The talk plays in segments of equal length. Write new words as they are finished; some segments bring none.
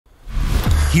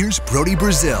here's Brodie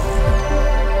Brazil.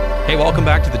 Hey, welcome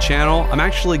back to the channel. I'm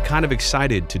actually kind of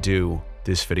excited to do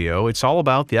this video. It's all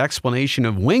about the explanation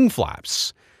of wing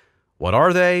flaps. What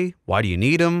are they? Why do you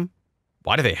need them?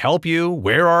 Why do they help you?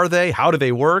 Where are they? How do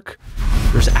they work?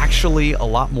 There's actually a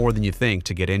lot more than you think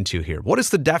to get into here. What is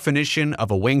the definition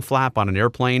of a wing flap on an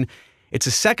airplane? It's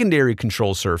a secondary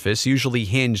control surface, usually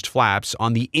hinged flaps,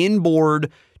 on the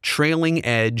inboard trailing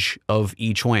edge of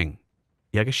each wing.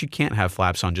 Yeah, I guess you can't have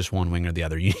flaps on just one wing or the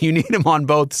other. You need them on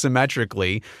both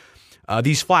symmetrically.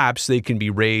 These flaps, they can be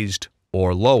raised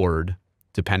or lowered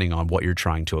depending on what you're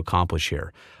trying to accomplish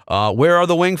here. Where are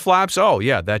the wing flaps? Oh,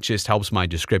 yeah, that just helps my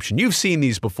description. You've seen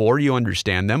these before. You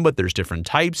understand them, but there's different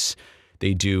types.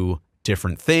 They do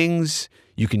different things.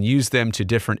 You can use them to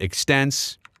different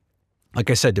extents. Like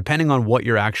I said, depending on what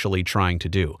you're actually trying to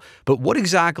do. But what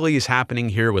exactly is happening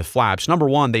here with flaps? Number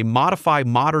one, they modify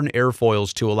modern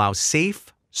airfoils to allow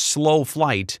safe, slow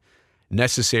flight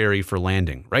necessary for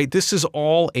landing, right? This is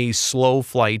all a slow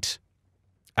flight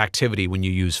activity when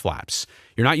you use flaps.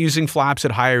 You're not using flaps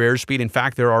at higher airspeed. In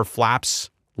fact, there are flaps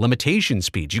limitation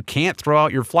speeds. You can't throw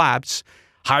out your flaps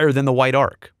higher than the white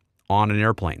arc on an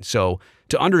airplane. So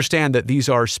to understand that these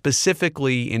are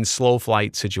specifically in slow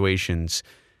flight situations,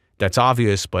 that's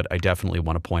obvious, but I definitely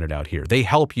want to point it out here. They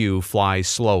help you fly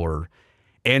slower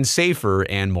and safer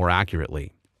and more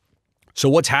accurately. So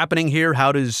what's happening here?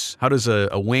 How does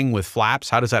a wing with flaps,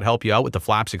 how does that help you out with the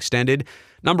flaps extended?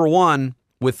 Number one,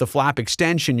 with the flap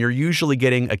extension, you're usually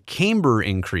getting a camber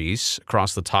increase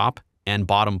across the top and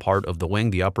bottom part of the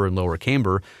wing, the upper and lower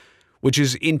camber, which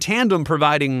is in tandem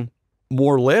providing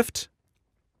more lift,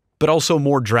 but also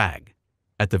more drag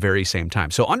at the very same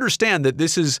time. So understand that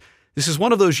this is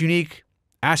one of those unique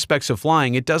aspects of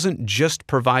flying. It doesn't just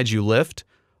provide you lift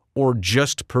or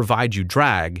just provide you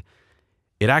drag.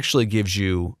 It actually gives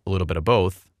you a little bit of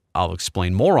both. I'll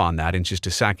explain more on that in just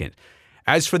a second.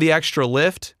 As for the extra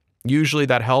lift, usually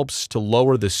that helps to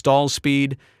lower the stall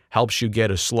speed, helps you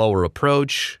get a slower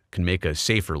approach, can make a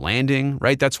safer landing,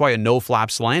 right? That's why a no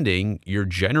flaps landing, you're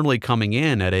generally coming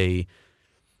in at a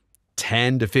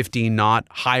 10 to 15 knot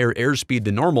higher airspeed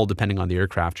than normal, depending on the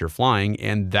aircraft you're flying.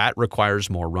 And that requires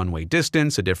more runway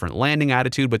distance, a different landing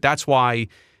attitude. But that's why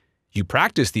you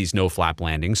practice these no flap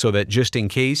landings, so that just in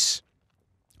case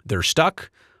they're stuck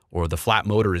or the flap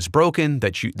motor is broken,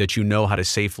 that you know how to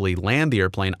safely land the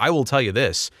airplane. I will tell you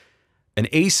this, an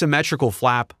asymmetrical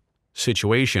flap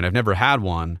situation, I've never had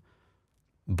one,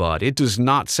 but it does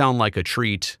not sound like a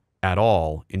treat at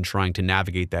all in trying to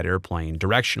navigate that airplane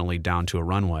directionally down to a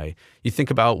runway. You think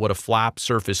about what a flap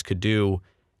surface could do,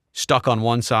 stuck on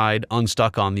one side,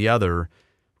 unstuck on the other,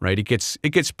 right? It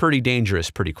gets pretty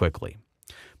dangerous pretty quickly.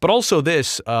 But also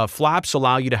this, flaps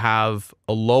allow you to have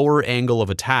a lower angle of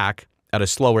attack at a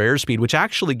slower airspeed, which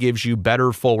actually gives you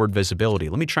better forward visibility.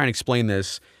 Let me try and explain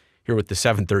this here with the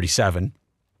 737.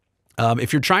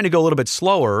 If you're trying to go a little bit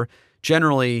slower,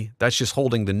 generally that's just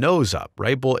holding the nose up,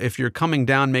 right? But if you're coming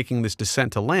down making this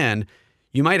descent to land,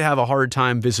 you might have a hard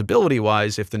time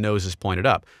visibility-wise if the nose is pointed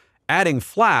up. Adding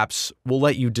flaps will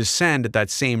let you descend at that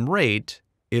same rate.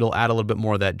 It'll add a little bit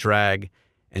more of that drag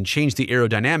and change the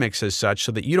aerodynamics as such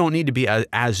so that you don't need to be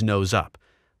as nose up.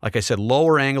 Like I said,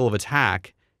 lower angle of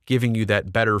attack, giving you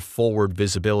that better forward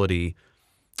visibility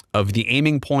of the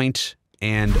aiming point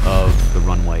and of the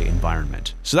runway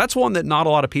environment. So that's one that not a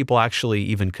lot of people actually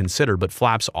even consider, but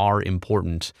flaps are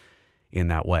important in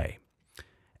that way.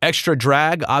 Extra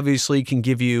drag obviously can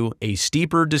give you a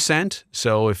steeper descent.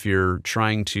 So if you're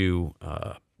trying to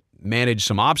manage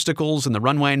some obstacles in the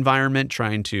runway environment,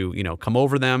 trying to come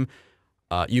over them,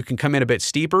 you can come in a bit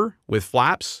steeper with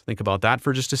flaps. Think about that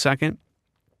for just a second.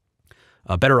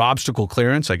 Better obstacle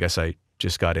clearance. I guess I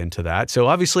just got into that. So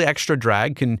obviously extra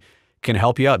drag can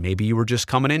help you out. Maybe you were just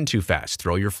coming in too fast.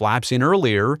 Throw your flaps in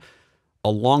earlier.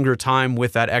 A longer time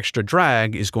with that extra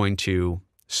drag is going to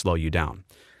slow you down.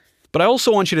 But I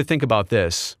also want you to think about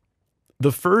this.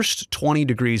 The first 20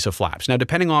 degrees of flaps. Now,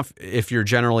 depending on if your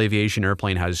general aviation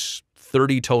airplane has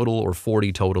 30 total or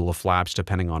 40 total of flaps,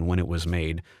 depending on when it was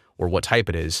made or what type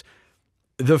it is,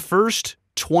 the first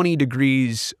 20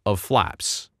 degrees of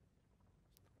flaps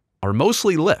are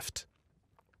mostly lift.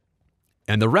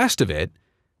 And the rest of it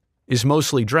is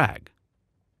mostly drag.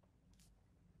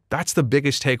 That's the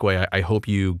biggest takeaway I hope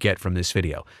you get from this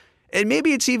video. And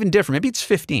maybe it's even different. Maybe it's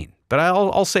 15. But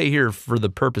I'll say here for the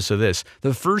purpose of this,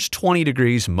 the first 20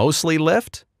 degrees mostly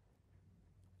lift.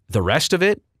 The rest of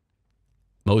it,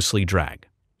 mostly drag.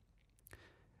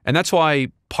 And that's why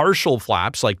partial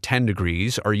flaps like 10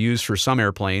 degrees are used for some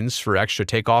airplanes for extra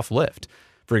takeoff lift.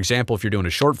 For example, if you're doing a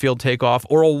short field takeoff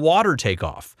or a water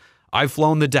takeoff. I've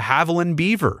flown the de Havilland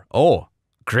Beaver. Oh,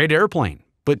 great airplane.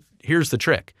 But here's the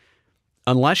trick.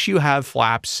 Unless you have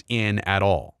flaps in at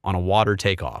all on a water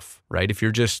takeoff, right? If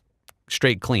you're just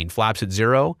straight clean, flaps at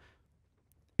 0,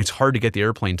 it's hard to get the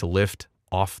airplane to lift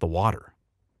off the water.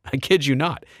 I kid you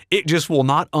not. It just will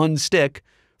not unstick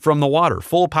from the water.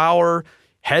 Full power,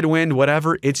 headwind,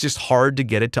 whatever, it's just hard to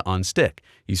get it to unstick.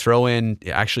 You throw in,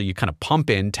 actually you kind of pump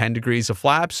in 10 degrees of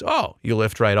flaps, oh, you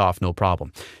lift right off, no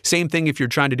problem. Same thing if you're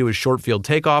trying to do a short field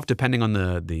takeoff, depending on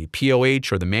the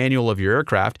POH or the manual of your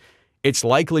aircraft, it's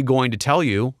likely going to tell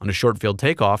you on a short field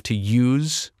takeoff to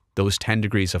use those 10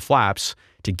 degrees of flaps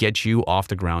to get you off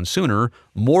the ground sooner,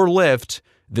 more lift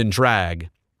than drag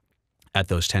at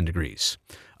those 10 degrees.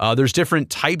 There's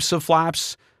different types of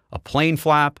flaps, a plain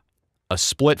flap, a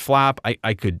split flap.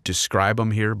 I could describe them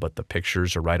here, but the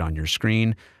pictures are right on your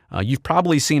screen. You've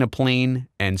probably seen a plain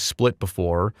and split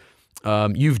before.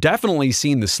 You've definitely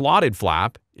seen the slotted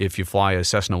flap. If you fly a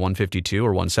Cessna 152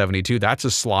 or 172, that's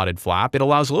a slotted flap. It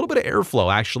allows a little bit of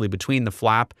airflow actually between the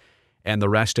flap and the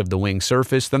rest of the wing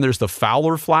surface. Then there's the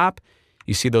Fowler flap.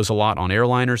 You see those a lot on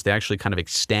airliners. They actually kind of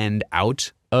extend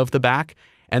out of the back.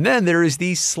 And then there is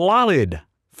the slotted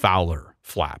Fowler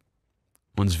flap.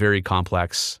 One's very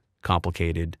complex,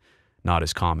 complicated, not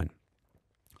as common.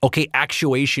 Okay,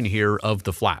 actuation here of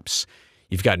the flaps.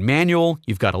 You've got manual,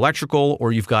 you've got electrical,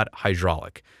 or you've got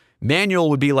hydraulic. Manual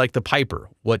would be like the Piper,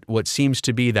 what seems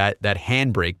to be that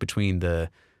handbrake between the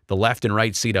left and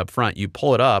right seat up front. You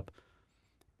pull it up,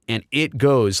 and it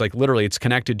goes, like literally it's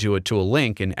connected to a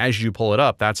link, and as you pull it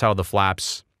up, that's how the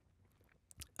flaps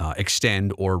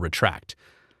extend or retract.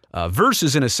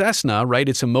 Versus in a Cessna, right,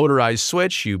 it's a motorized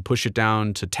switch. You push it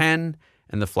down to 10,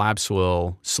 and the flaps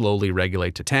will slowly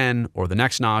regulate to 10, or the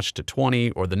next notch to 20,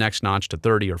 or the next notch to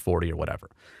 30 or 40 or whatever.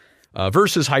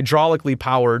 Versus hydraulically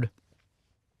powered,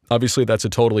 obviously that's a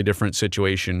totally different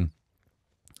situation.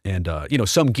 And,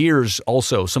 some gears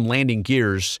also, some landing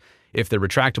gears, if they're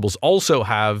retractables, also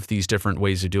have these different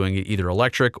ways of doing it, either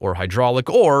electric or hydraulic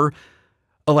or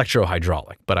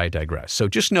electro-hydraulic, but I digress. So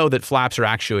just know that flaps are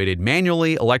actuated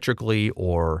manually, electrically,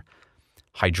 or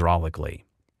hydraulically.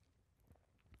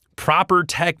 Proper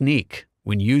technique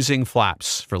when using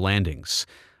flaps for landings,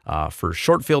 for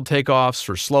short field takeoffs,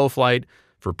 for slow flight,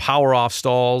 for power off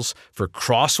stalls, for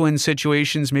crosswind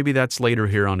situations. Maybe that's later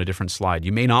here on a different slide.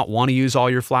 You may not want to use all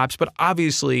your flaps, but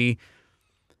obviously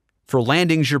for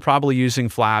landings, you're probably using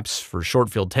flaps. For short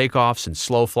field takeoffs and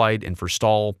slow flight, and for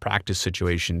stall practice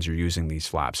situations, you're using these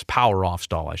flaps. Power off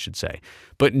stall, I should say.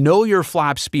 But know your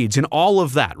flap speeds and all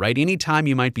of that, right? Anytime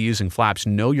you might be using flaps,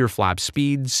 know your flap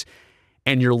speeds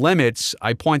and your limits.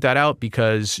 I point that out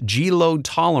because G-load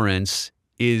tolerance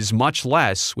is much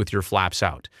less with your flaps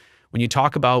out. When you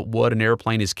talk about what an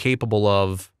airplane is capable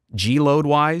of G-load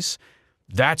wise,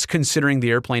 that's considering the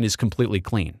airplane is completely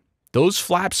clean. Those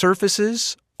flap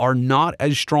surfaces are not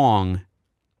as strong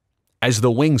as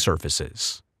the wing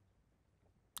surfaces.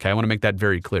 Okay, I want to make that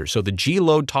very clear. So the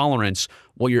G-load tolerance,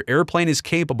 what your airplane is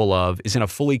capable of, is in a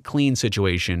fully clean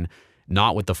situation,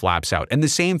 not with the flaps out. And the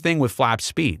same thing with flap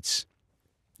speeds.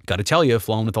 Got to tell you, I've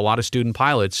flown with a lot of student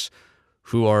pilots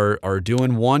who are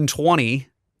doing 120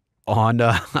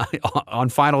 on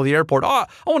final of the airport. Oh,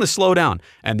 I want to slow down.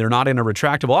 And they're not in a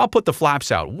retractable. I'll put the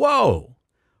flaps out.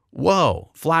 Whoa,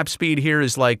 flap speed here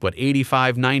is like,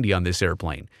 85, 90 on this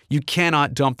airplane. You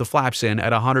cannot dump the flaps in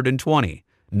at 120.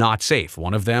 Not safe.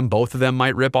 One of them, both of them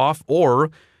might rip off, or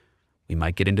we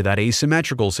might get into that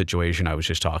asymmetrical situation I was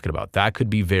just talking about. That could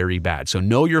be very bad. So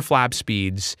know your flap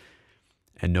speeds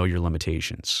and know your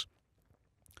limitations.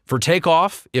 For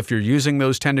takeoff, if you're using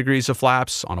those 10 degrees of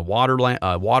flaps on a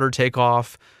water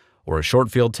takeoff or a short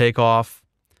field takeoff,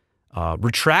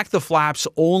 retract the flaps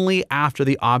only after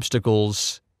the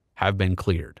obstacles have been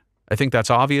cleared. I think that's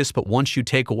obvious, but once you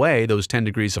take away those 10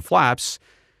 degrees of flaps,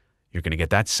 you're going to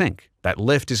get that sink. That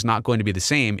lift is not going to be the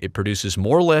same. It produces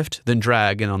more lift than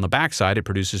drag, and on the backside, it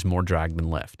produces more drag than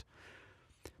lift.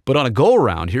 But on a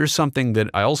go-around, here's something that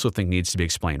I also think needs to be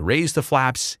explained. Raise the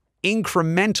flaps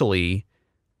incrementally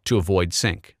to avoid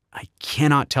sink. I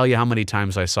cannot tell you how many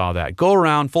times I saw that. Go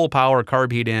around, full power,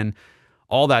 carb heat in,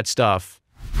 all that stuff.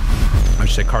 I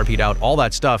should say carb heat out, all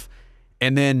that stuff.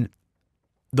 And then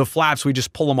the flaps, we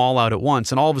just pull them all out at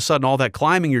once. And all of a sudden, all that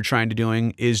climbing you're trying to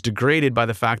doing is degraded by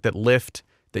the fact that lift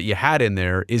that you had in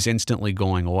there is instantly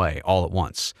going away all at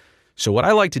once. So what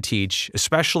I like to teach,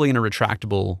 especially in a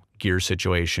retractable gear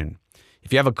situation,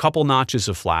 if you have a couple notches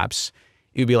of flaps,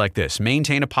 it would be like this.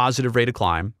 Maintain a positive rate of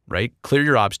climb, right? Clear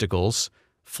your obstacles,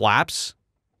 flaps,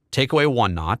 take away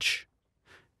one notch,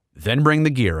 then bring the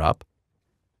gear up,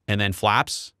 and then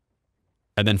flaps,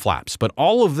 and then flaps. But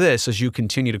all of this as you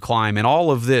continue to climb, and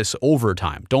all of this over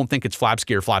time. Don't think it's flaps,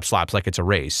 gear, flaps, flaps like it's a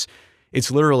race.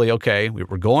 It's literally, okay,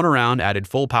 we're going around, added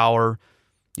full power,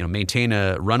 maintain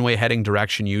a runway heading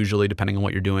direction usually, depending on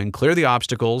what you're doing. Clear the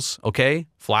obstacles. Okay,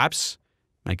 flaps,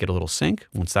 might get a little sink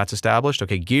once that's established.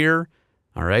 Okay, gear.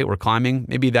 All right, we're climbing.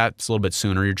 Maybe that's a little bit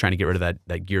sooner. You're trying to get rid of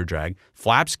that gear drag.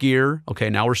 Flaps, gear. Okay,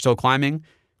 now we're still climbing.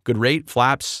 Good rate,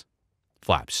 flaps,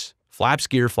 flaps. Flaps,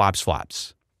 gear, flaps,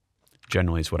 flaps.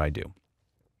 Generally is what I do.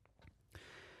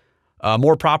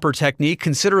 More proper technique,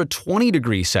 consider a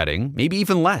 20-degree setting, maybe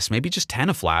even less, maybe just 10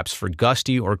 of flaps for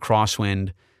gusty or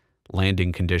crosswind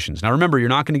landing conditions. Now remember, you're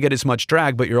not going to get as much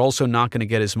drag, but you're also not going to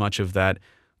get as much of that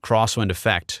crosswind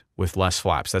effect with less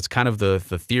flaps. That's kind of the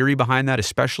theory behind that,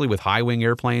 especially with high-wing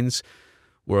airplanes,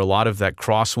 where a lot of that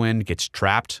crosswind gets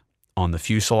trapped on the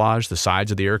fuselage, the sides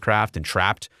of the aircraft, and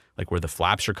trapped like where the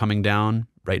flaps are coming down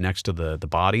right next to the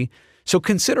body. So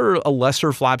consider a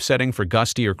lesser flap setting for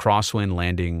gusty or crosswind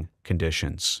landing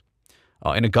conditions.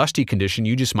 In a gusty condition,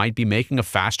 you just might be making a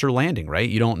faster landing, right?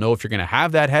 You don't know if you're going to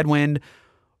have that headwind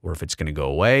or if it's going to go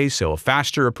away. So a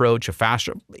faster approach,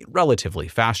 relatively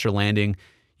faster landing,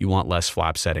 you want less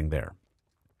flap setting there.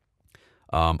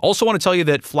 Also want to tell you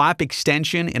that flap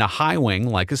extension in a high wing,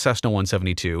 like a Cessna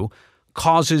 172,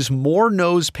 causes more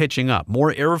nose pitching up,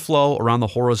 more airflow around the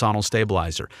horizontal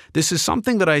stabilizer. This is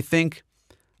something that I think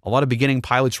a lot of beginning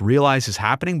pilots realize is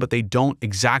happening, but they don't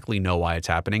exactly know why it's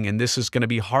happening. And this is going to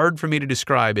be hard for me to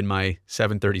describe in my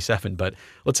 737, but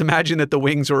let's imagine that the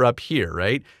wings are up here,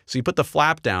 right? So you put the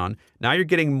flap down. Now you're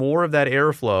getting more of that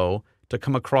airflow to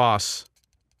come across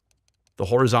the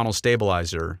horizontal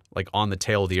stabilizer, like on the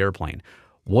tail of the airplane.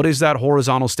 What does that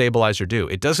horizontal stabilizer do?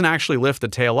 It doesn't actually lift the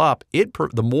tail up.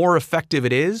 The more effective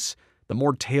it is, the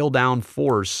more tail down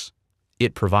force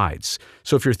it provides.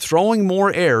 So if you're throwing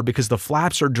more air because the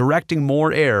flaps are directing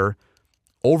more air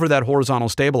over that horizontal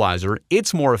stabilizer,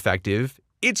 it's more effective.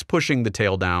 It's pushing the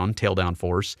tail down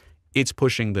force. It's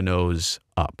pushing the nose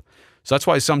up. So that's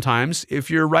why sometimes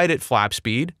if you're right at flap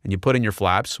speed and you put in your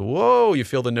flaps, whoa, you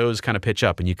feel the nose kind of pitch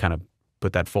up and you kind of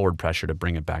put that forward pressure to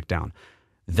bring it back down.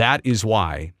 That is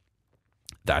why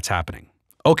that's happening.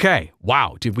 Okay,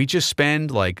 wow, did we just spend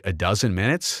like a dozen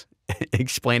minutes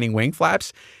explaining wing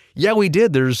flaps? Yeah, we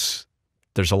did. There's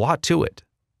a lot to it.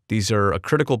 These are a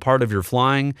critical part of your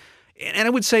flying. And I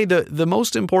would say the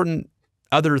most important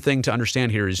other thing to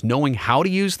understand here is knowing how to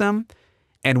use them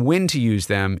and when to use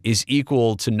them is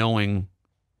equal to knowing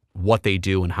what they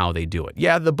do and how they do it.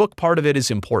 Yeah, the book part of it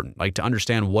is important, like to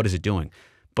understand what is it doing.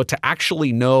 But to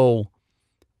actually know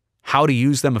how to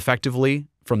use them effectively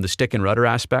from the stick and rudder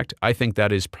aspect, I think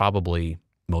that is probably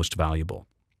most valuable.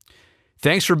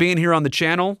 Thanks for being here on the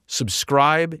channel.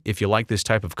 Subscribe if you like this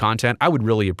type of content. I would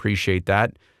really appreciate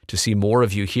that to see more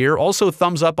of you here. Also,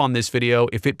 thumbs up on this video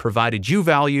if it provided you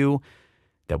value.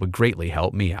 That would greatly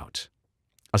help me out.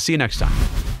 I'll see you next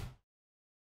time.